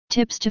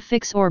Tips to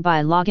fix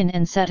Orbi login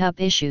and setup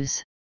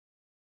issues.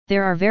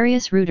 There are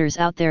various routers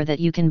out there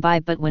that you can buy,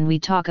 but when we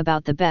talk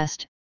about the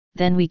best,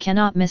 then we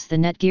cannot miss the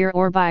Netgear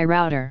Orbi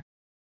router.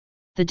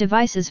 The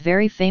device is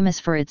very famous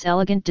for its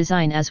elegant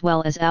design as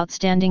well as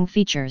outstanding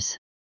features.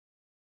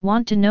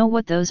 Want to know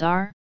what those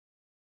are?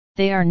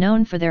 They are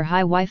known for their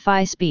high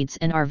Wi-Fi speeds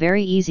and are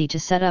very easy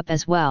to set up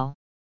as well.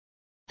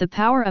 The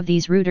power of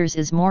these routers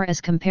is more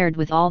as compared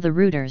with all the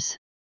routers.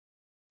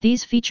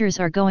 These features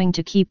are going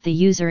to keep the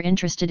user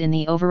interested in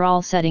the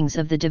overall settings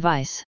of the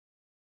device.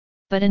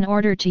 But in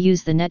order to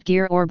use the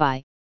Netgear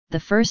Orbi, the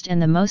first and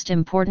the most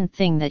important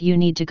thing that you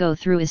need to go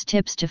through is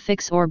tips to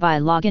fix Orbi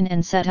login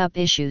and setup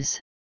issues.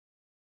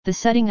 The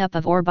setting up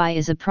of Orbi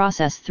is a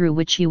process through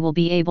which you will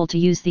be able to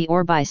use the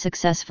Orbi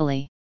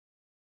successfully.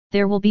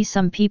 There will be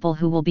some people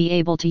who will be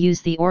able to use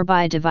the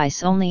Orbi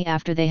device only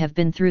after they have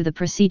been through the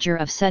procedure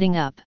of setting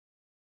up.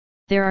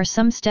 There are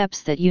some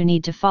steps that you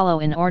need to follow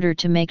in order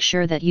to make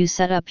sure that you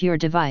set up your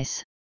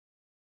device.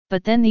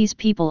 But then these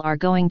people are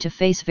going to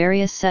face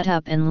various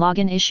setup and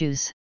login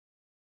issues.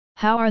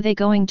 How are they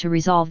going to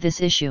resolve this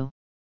issue?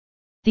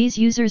 These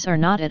users are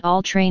not at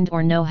all trained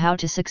or know how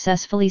to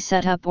successfully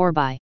set up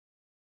Orbi.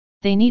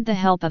 They need the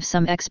help of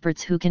some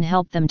experts who can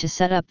help them to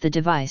set up the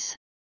device.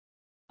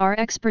 Our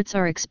experts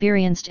are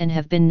experienced and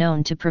have been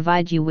known to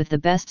provide you with the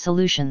best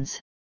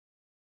solutions.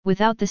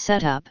 Without the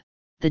setup,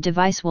 the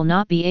device will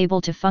not be able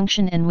to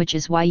function, and which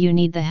is why you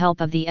need the help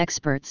of the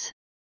experts.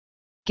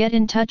 Get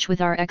in touch with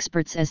our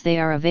experts as they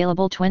are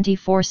available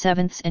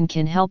 24/7 and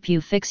can help you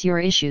fix your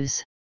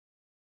issues.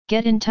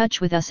 Get in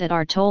touch with us at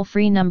our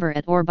toll-free number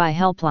at Orbi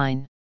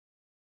Helpline.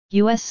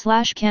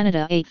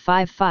 US/Canada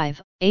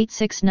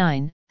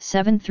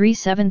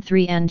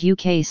 855-869-7373 and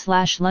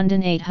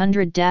UK/London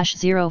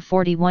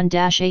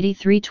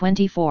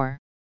 800-041-8324.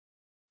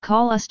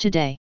 Call us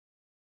today.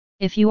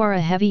 If you are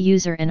a heavy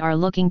user and are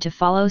looking to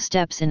follow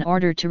steps in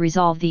order to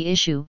resolve the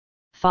issue,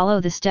 follow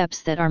the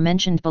steps that are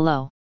mentioned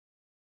below.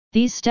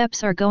 These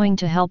steps are going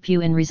to help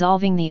you in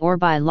resolving the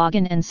Orbi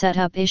login and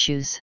setup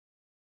issues.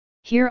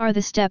 Here are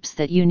the steps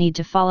that you need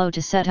to follow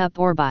to set up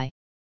Orbi.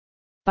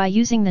 By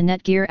using the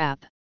Netgear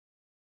app.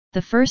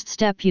 The first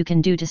step you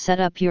can do to set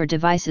up your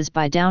device is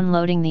by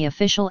downloading the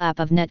official app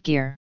of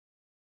Netgear.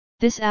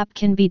 This app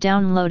can be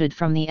downloaded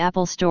from the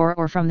Apple Store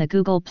or from the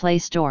Google Play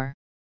Store.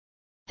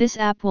 This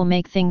app will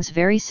make things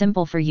very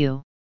simple for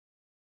you.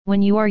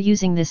 When you are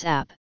using this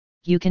app,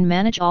 you can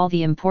manage all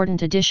the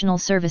important additional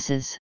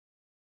services.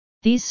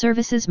 These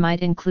services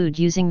might include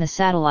using the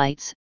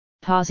satellites,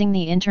 pausing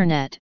the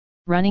internet,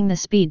 running the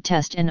speed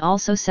test, and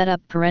also set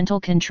up parental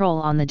control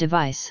on the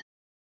device.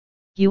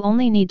 You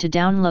only need to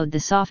download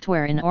the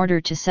software in order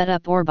to set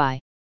up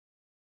Orbi.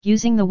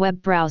 Using the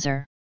web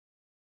browser.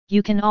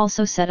 You can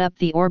also set up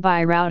the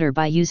Orbi router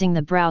by using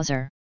the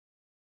browser.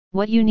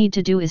 What you need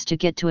to do is to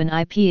get to an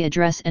IP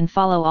address and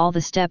follow all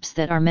the steps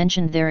that are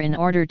mentioned there in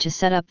order to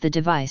set up the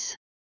device.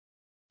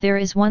 There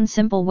is one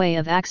simple way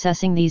of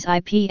accessing these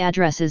IP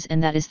addresses,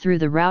 and that is through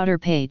the router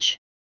page.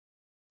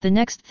 The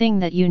next thing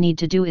that you need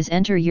to do is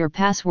enter your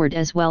password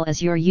as well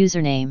as your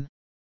username.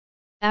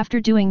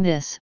 After doing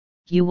this,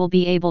 you will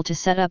be able to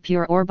set up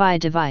your Orbi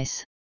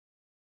device.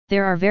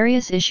 There are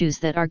various issues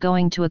that are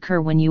going to occur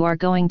when you are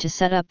going to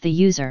set up the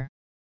user.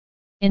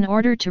 In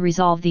order to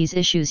resolve these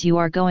issues, you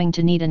are going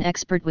to need an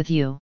expert with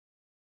you.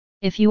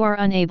 If you are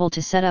unable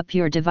to set up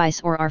your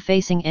device or are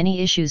facing any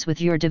issues with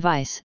your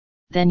device,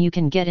 then you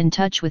can get in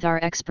touch with our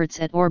experts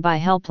at Orbi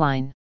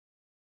Helpline.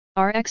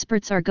 Our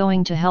experts are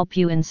going to help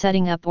you in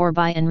setting up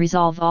Orbi and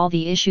resolve all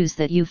the issues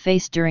that you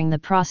face during the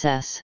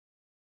process.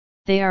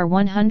 They are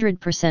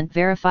 100%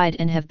 verified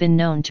and have been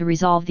known to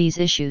resolve these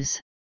issues.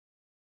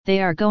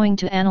 They are going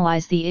to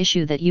analyze the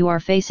issue that you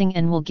are facing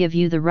and will give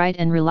you the right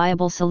and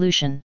reliable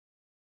solution.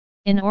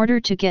 In order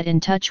to get in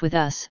touch with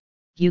us,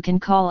 you can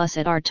call us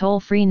at our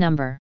toll-free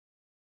number.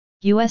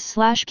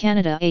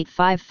 US/Canada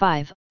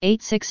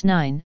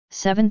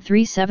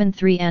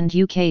 855-869-7373 and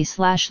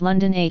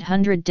UK/London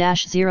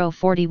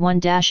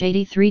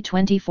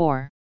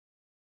 800-041-8324.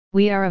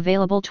 We are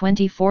available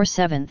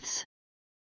 24/7.